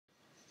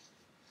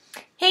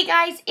Hey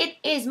guys, it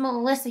is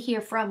Melissa here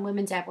from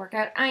Women's Ab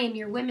Workout. I am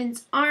your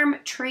women's arm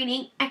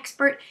training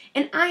expert,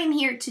 and I am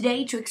here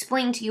today to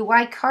explain to you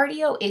why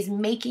cardio is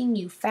making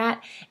you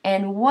fat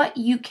and what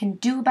you can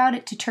do about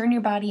it to turn your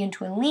body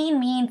into a lean,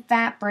 mean,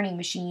 fat burning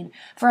machine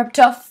for up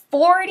to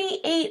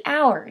 48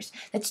 hours.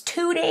 That's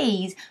 2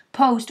 days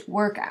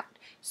post-workout.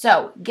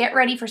 So get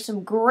ready for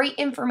some great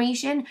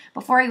information.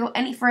 Before I go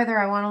any further,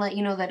 I want to let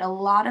you know that a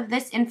lot of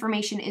this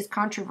information is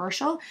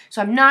controversial,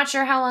 so I'm not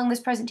sure how long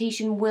this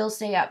presentation will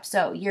stay up.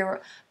 So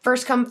you're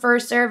first come,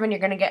 first serve, and you're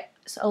going to get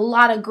a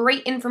lot of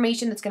great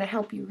information that's going to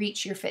help you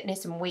reach your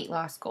fitness and weight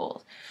loss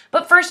goals.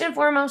 But first and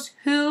foremost,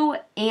 who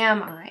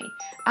am I?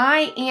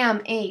 I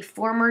am a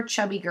former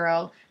chubby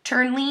girl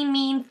turned lean,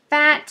 mean,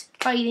 fat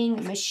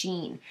fighting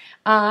machine.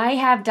 I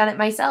have done it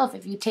myself.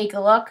 If you take a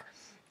look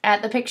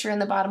at the picture in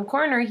the bottom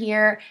corner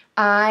here,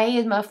 I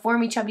am a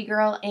former chubby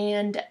girl,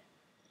 and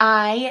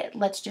I,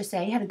 let's just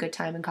say, had a good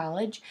time in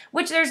college,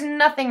 which there's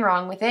nothing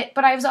wrong with it,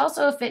 but I was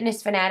also a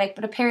fitness fanatic,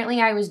 but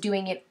apparently I was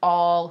doing it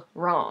all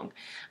wrong.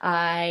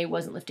 I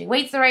wasn't lifting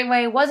weights the right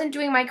way, wasn't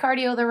doing my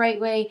cardio the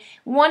right way.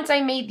 Once I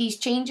made these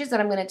changes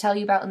that I'm going to tell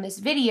you about in this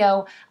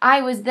video,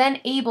 I was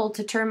then able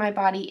to turn my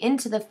body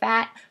into the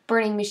fat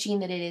burning machine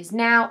that it is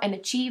now and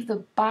achieve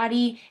the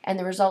body and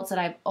the results that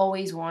I've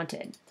always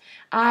wanted.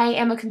 I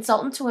am a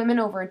consultant to women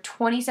over in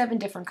 27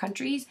 different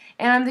countries,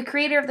 and I'm the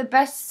creator of the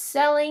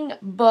best-selling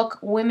book,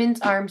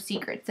 Women's Arm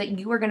Secrets, that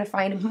you are going to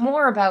find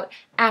more about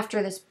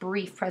after this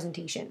brief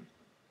presentation.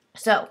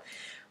 So,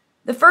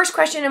 the first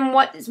question and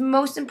what is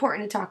most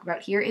important to talk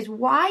about here is,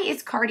 why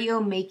is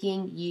cardio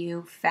making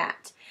you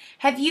fat?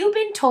 Have you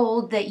been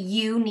told that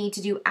you need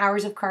to do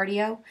hours of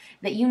cardio,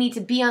 that you need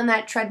to be on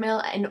that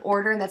treadmill in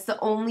order, and that's the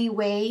only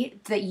way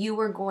that you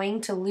are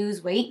going to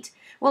lose weight?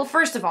 Well,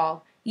 first of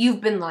all,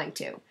 you've been lied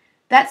to.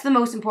 That's the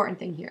most important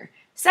thing here.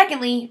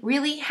 Secondly,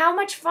 really, how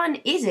much fun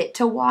is it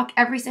to walk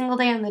every single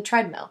day on the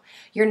treadmill?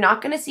 You're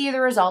not going to see the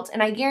results,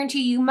 and I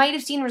guarantee you might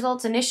have seen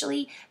results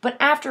initially, but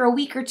after a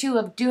week or two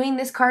of doing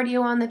this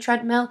cardio on the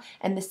treadmill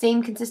and the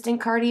same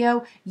consistent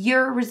cardio,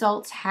 your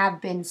results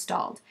have been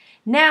stalled.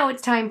 Now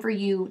it's time for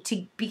you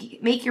to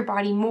make your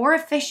body more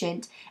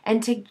efficient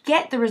and to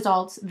get the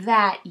results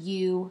that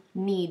you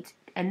need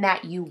and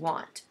that you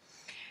want.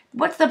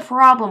 What's the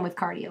problem with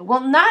cardio?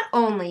 Well, not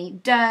only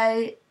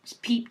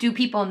do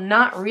people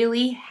not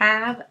really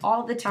have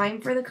all the time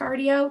for the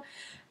cardio,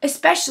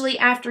 especially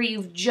after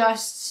you've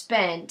just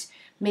spent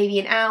maybe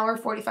an hour,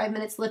 45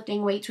 minutes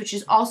lifting weights, which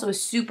is also a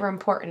super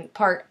important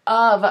part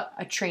of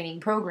a training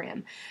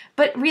program.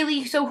 But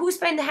really, so who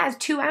has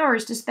 2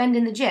 hours to spend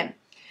in the gym?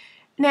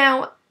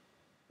 Now,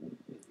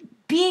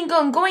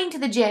 going to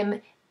the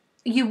gym,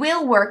 you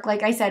will work,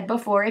 like I said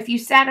before, if you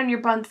sat on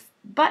your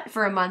butt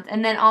for a month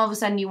and then all of a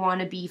sudden you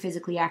want to be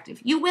physically active.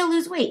 You will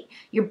lose weight.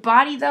 Your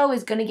body, though,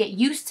 is going to get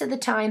used to the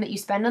time that you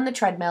spend on the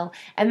treadmill,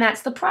 and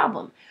that's the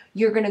problem.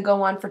 You're going to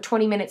go on for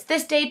 20 minutes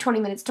this day, 20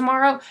 minutes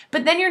tomorrow,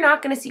 but then you're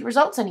not going to see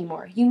results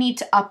anymore. You need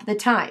to up the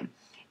time.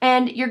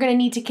 And you're going to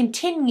need to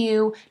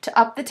continue to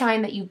up the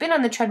time that you've been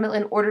on the treadmill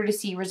in order to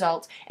see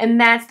results, and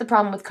that's the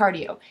problem with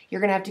cardio.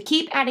 You're going to have to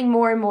keep adding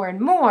more and more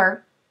and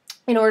more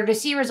in order to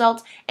see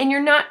results, and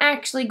you're not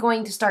actually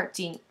going to start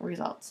seeing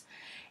results.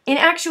 In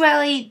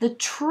actuality, the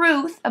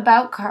truth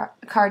about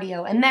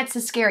cardio, and that's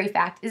a scary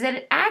fact, is that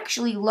it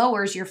actually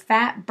lowers your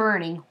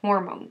fat-burning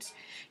hormones.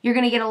 You're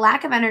going to get a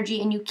lack of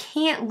energy, and you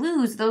can't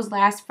lose those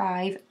last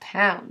 5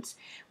 pounds.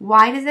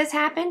 Why does this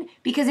happen?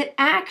 Because it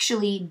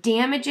actually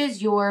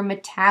damages your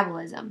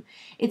metabolism.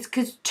 It's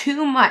because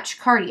too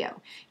much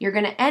cardio. You're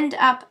going to end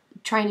up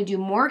trying to do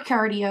more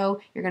cardio,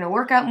 you're going to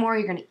work out more,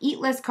 you're going to eat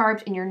less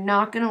carbs, and you're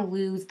not going to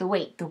lose the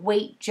weight. The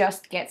weight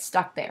just gets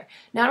stuck there.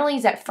 Not only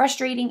is that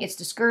frustrating, it's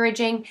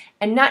discouraging,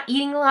 and not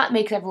eating a lot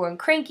makes everyone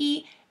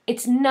cranky.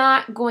 It's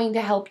not going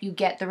to help you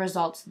get the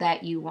results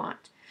that you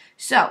want.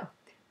 So,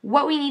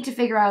 what we need to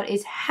figure out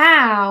is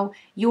how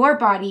your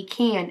body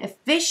can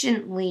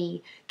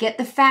efficiently get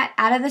the fat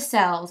out of the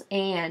cells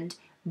and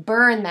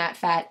burn that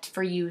fat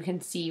for you can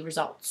see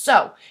results.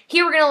 So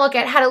here we're going to look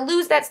at how to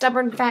lose that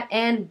stubborn fat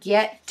and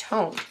get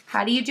toned.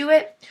 How do you do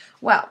it?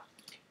 Well,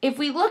 if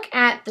we look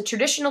at the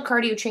traditional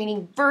cardio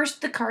training versus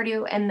the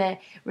cardio and the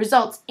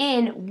results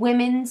in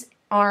Women's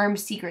Arm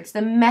Secrets,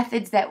 the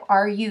methods that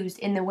are used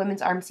in the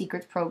Women's Arm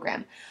Secrets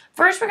program.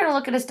 First, we're going to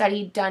look at a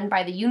study done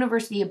by the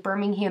University of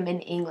Birmingham in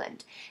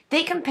England.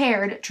 They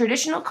compared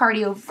traditional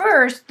cardio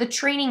versus the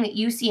training that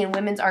you see in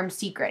Women's Arm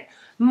Secret.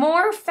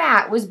 More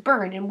fat was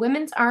burned in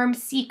Women's Arm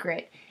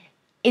Secret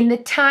in the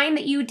time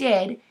that you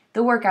did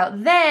the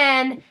workout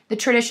than the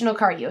traditional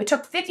cardio. It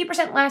took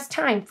 50% less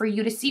time for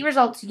you to see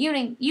results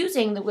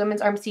using the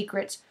Women's Arm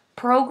Secrets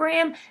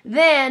program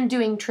than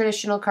doing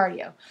traditional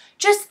cardio.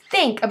 Just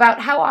think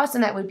about how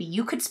awesome that would be.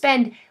 You could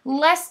spend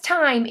less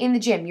time in the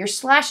gym. You're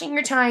slashing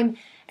your time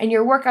and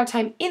your workout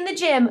time in the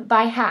gym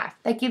by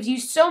half. That gives you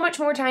so much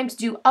more time to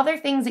do other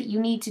things that you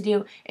need to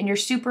do in your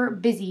super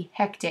busy,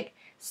 hectic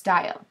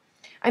style.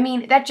 I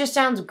mean, that just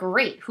sounds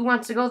great. Who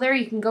wants to go there?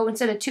 You can go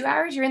instead of 2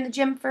 hours, you're in the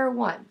gym for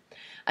 1.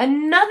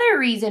 Another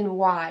reason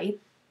why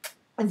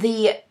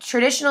the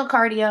traditional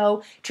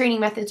cardio training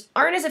methods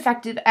aren't as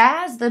effective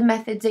as the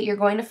methods that you're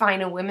going to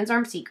find in Women's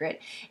Armed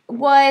Secret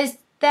was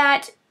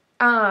that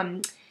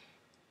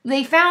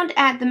they found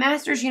at the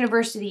McMaster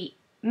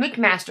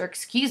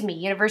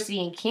University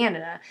in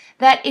Canada,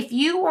 that if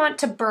you want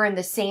to burn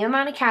the same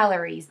amount of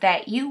calories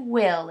that you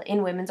will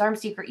in Women's Armed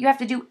Secret, you have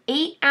to do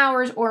 8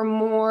 hours or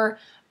more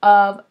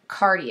of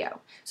cardio.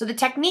 So the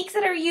techniques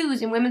that are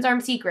used in Women's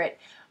Armed Secret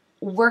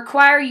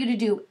require you to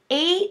do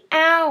 8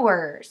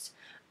 hours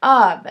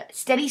of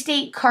steady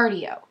state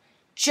cardio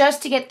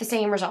just to get the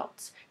same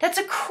results. That's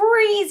a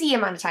crazy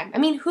amount of time. I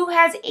mean, who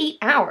has 8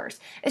 hours?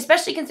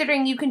 Especially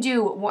considering you can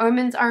do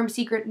Women's Armed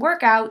Secret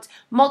workouts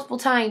multiple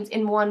times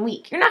in 1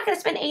 week. You're not going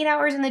to spend 8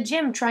 hours in the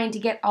gym trying to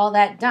get all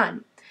that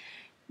done.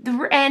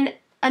 And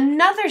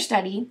another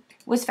study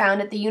was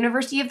found at the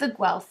University of the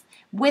Guelph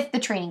with the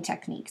training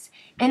techniques.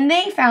 And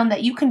they found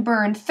that you can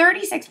burn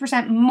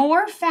 36%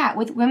 more fat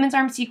with Women's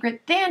Armed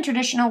Secret than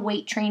traditional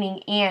weight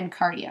training and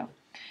cardio.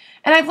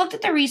 And I've looked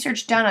at the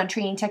research done on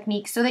training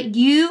techniques so that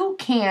you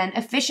can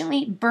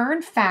efficiently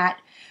burn fat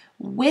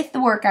with the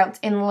workouts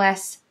in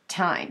less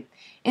time.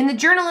 In the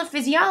Journal of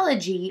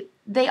Physiology,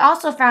 they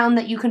also found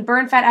that you can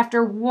burn fat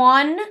after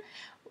one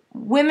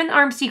Women's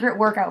Armed Secret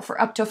workout for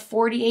up to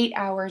 48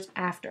 hours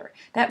after.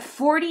 That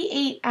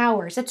 48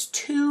 hours, that's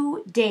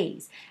 2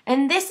 days.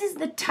 And this is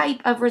the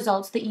type of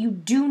results that you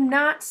do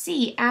not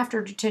see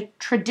after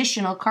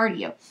traditional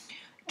cardio.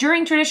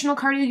 During traditional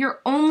cardio, you're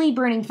only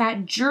burning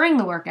fat during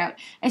the workout.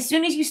 As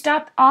soon as you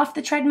stop off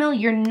the treadmill,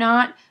 you're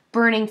not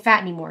burning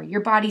fat anymore.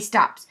 Your body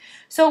stops.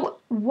 So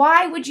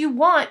why would you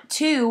want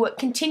to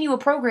continue a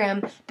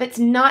program that's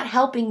not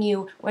helping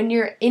you when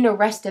you're in a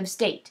restive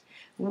state?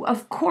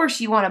 Of course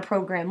you want a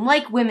program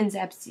like Women's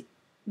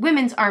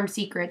Armed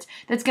Secrets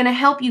that's going to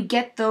help you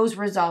get those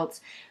results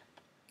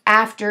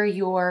after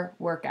your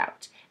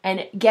workout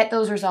and get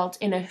those results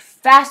in a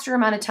faster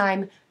amount of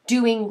time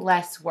doing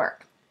less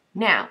work.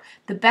 Now,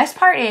 the best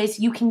part is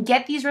you can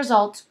get these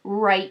results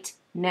right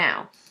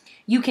now.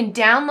 You can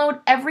download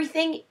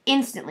everything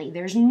instantly.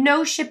 There's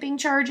no shipping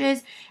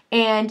charges,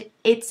 and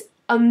it's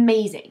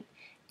amazing.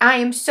 I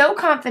am so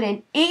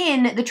confident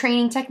in the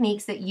training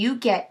techniques that you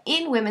get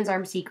in Women's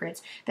Armed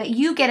Secrets that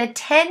you get a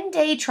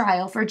 10-day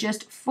trial for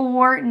just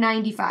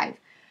 $4.95.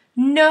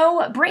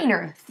 No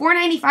brainer.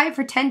 $4.95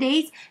 for 10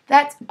 days?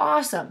 That's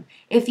awesome.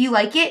 If you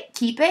like it,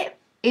 keep it.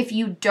 If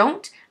you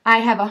don't, I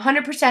have a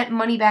 100%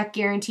 money-back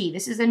guarantee.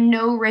 This is a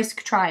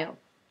no-risk trial.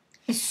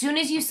 As soon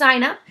as you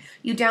sign up,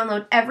 you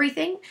download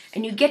everything,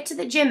 and you get to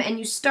the gym, and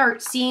you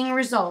start seeing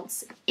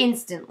results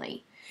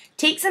instantly.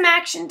 Take some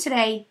action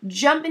today.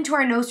 Jump into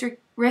our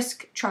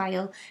no-risk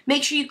trial.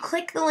 Make sure you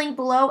click the link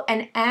below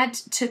and add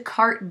to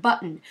cart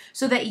button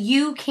so that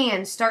you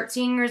can start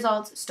seeing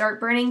results,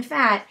 start burning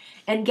fat,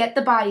 and get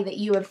the body that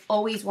you have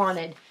always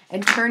wanted,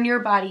 and turn your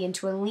body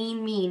into a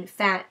lean, mean,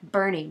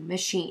 fat-burning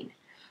machine.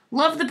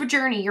 Love the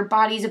journey your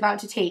body's about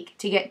to take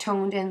to get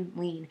toned and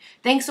lean.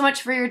 Thanks so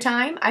much for your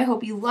time. I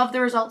hope you love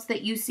the results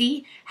that you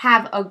see.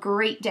 Have a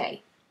great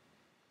day.